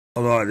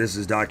Hello, this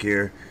is Doc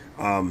here.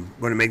 I'm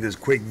going to make this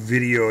quick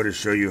video to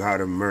show you how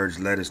to merge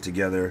letters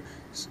together.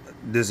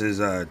 This is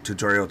a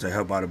tutorial to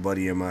help out a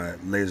buddy in my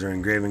laser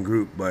engraving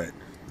group, but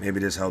maybe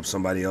this helps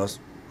somebody else.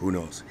 Who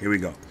knows? Here we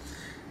go.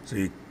 So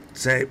you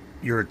say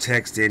your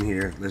text in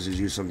here. Let's just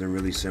use something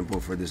really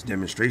simple for this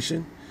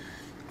demonstration.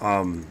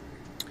 And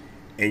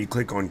you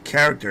click on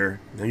character.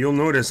 Now you'll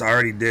notice I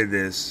already did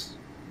this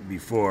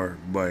before,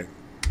 but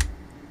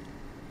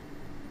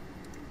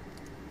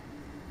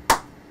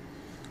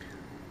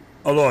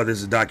hello,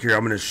 this is Doc here.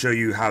 I'm going to show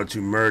you how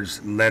to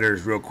merge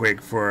letters real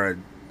quick for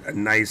a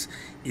nice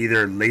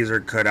either laser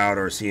cutout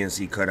or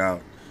CNC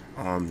cutout.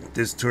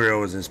 This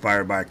tutorial was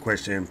inspired by a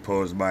question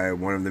posed by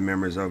one of the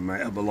members of my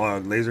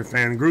Epilog Laser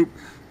Fans Group,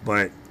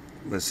 but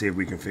let's see if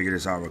we can figure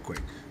this out real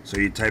quick. So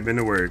you type in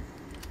the word.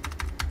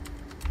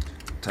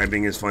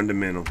 Typing is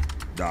fundamental,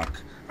 Doc.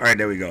 Alright,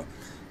 there we go.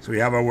 So we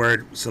have our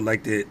word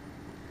selected.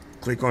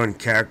 Click on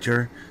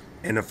character,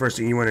 and the first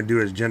thing you want to do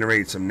is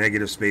generate some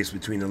negative space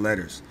between the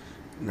letters.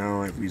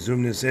 Now if we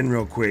zoom this in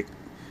real quick,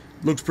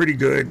 looks pretty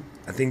good.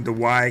 I think the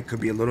Y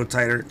could be a little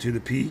tighter to the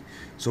P.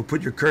 So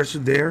put your cursor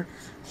there,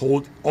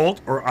 hold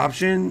Alt or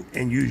Option,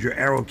 and use your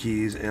arrow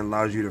keys, and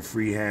allows you to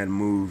freehand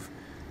move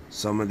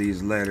some of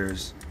these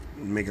letters,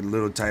 make it a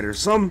little tighter.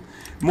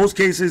 Most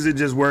cases it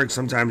just works.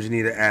 Sometimes you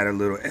need to add a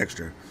little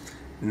extra.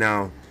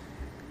 Now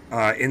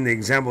in the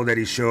example that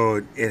he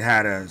showed, it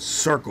had a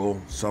circle,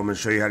 so I'm going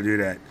to show you how to do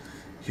that.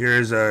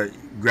 Here's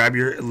grab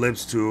your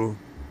ellipse tool,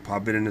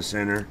 pop it in the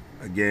center.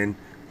 Again,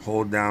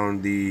 hold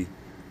down the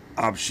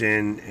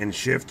Option and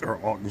Shift,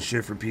 or Alt and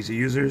Shift for PC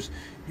users.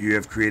 You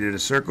have created a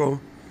circle.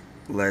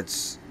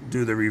 Let's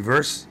do the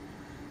reverse.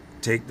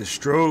 Take the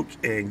stroke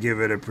and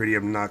give it a pretty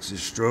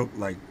obnoxious stroke,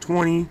 like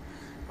 20.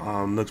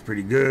 Looks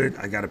pretty good.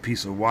 I got a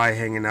piece of Y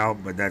hanging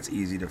out, but that's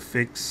easy to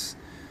fix.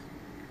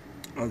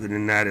 Other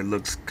than that, it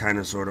looks kind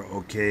of sort of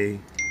okay.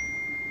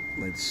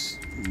 Let's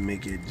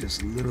make it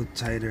just a little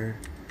tighter.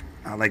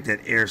 I like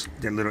that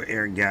little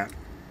air gap.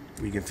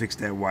 We can fix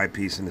that Y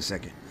piece in a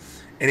second.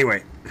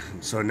 Anyway,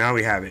 so now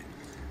we have it.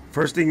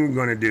 First thing we're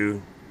going to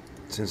do,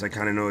 since I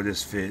kind of know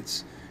this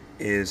fits,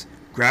 is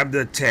grab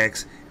the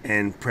text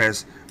and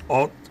press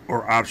Alt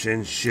or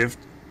Option Shift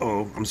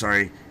O. I'm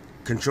sorry,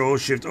 Control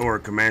Shift O or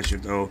Command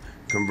Shift O.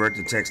 Convert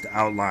the text to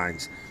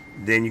outlines.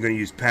 Then you're going to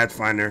use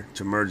Pathfinder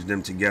to merge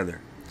them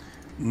together.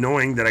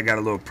 Knowing that I got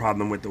a little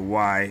problem with the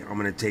Y, I'm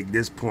going to take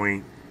this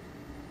point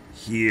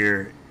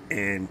here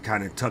and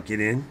kind of tuck it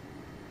in.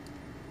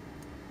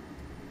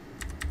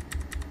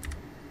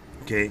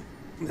 Okay,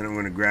 then I'm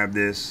going to grab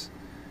this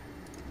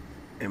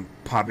and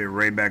pop it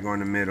right back on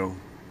the middle.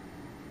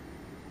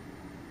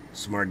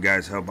 Smart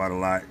guys help out a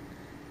lot,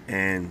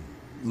 and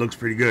looks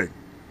pretty good.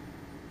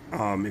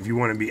 If you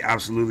want to be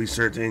absolutely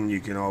certain,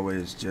 you can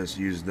always just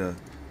use the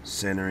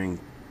centering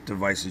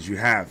devices you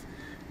have.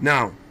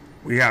 Now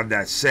we have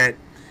that set.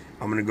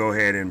 I'm going to go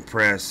ahead and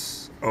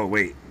press, oh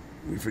wait,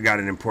 we forgot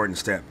an important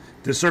step.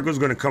 This circle is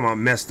going to come out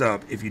messed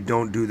up if you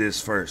don't do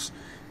this first.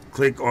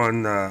 Click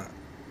on the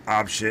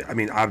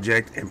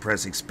object and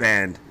press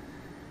expand,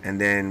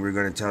 and then we're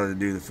going to tell it to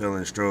do the fill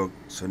and stroke.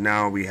 So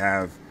now we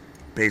have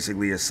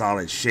basically a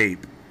solid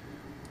shape,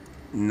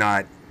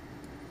 not,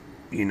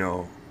 you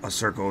know, a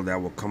circle that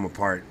will come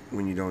apart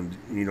when you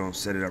don't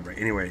set it up right.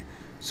 Anyway,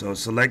 so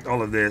select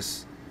all of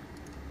this,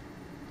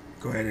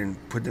 go ahead and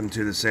put them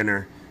to the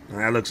center. Now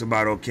that looks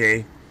about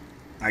okay.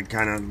 I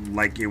kind of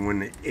like it when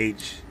the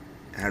H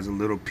has a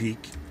little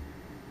peak,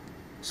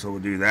 so we'll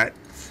do that.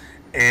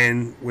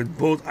 And with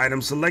both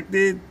items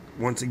selected,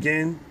 once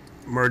again,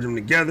 merge them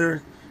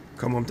together,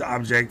 come up to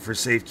object for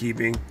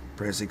safekeeping,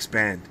 press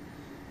expand,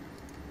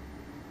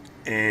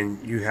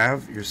 and you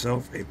have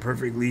yourself a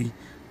perfectly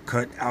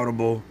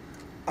cut-outable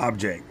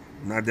object.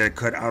 Not that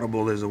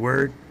cut-outable is a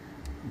word,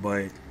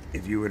 but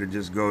if you were to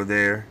just go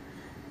there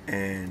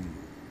and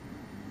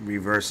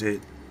reverse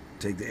it,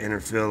 take the inner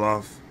fill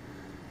off,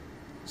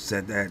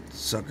 set that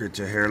sucker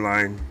to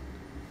hairline,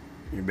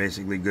 you're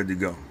basically good to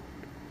go.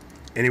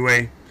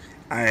 Anyway,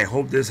 I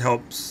hope this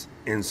helps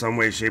in some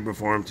way, shape, or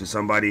form to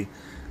somebody.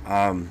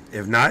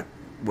 If not,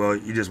 well,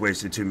 you just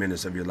wasted 2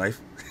 minutes of your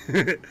life.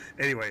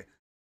 Anyway.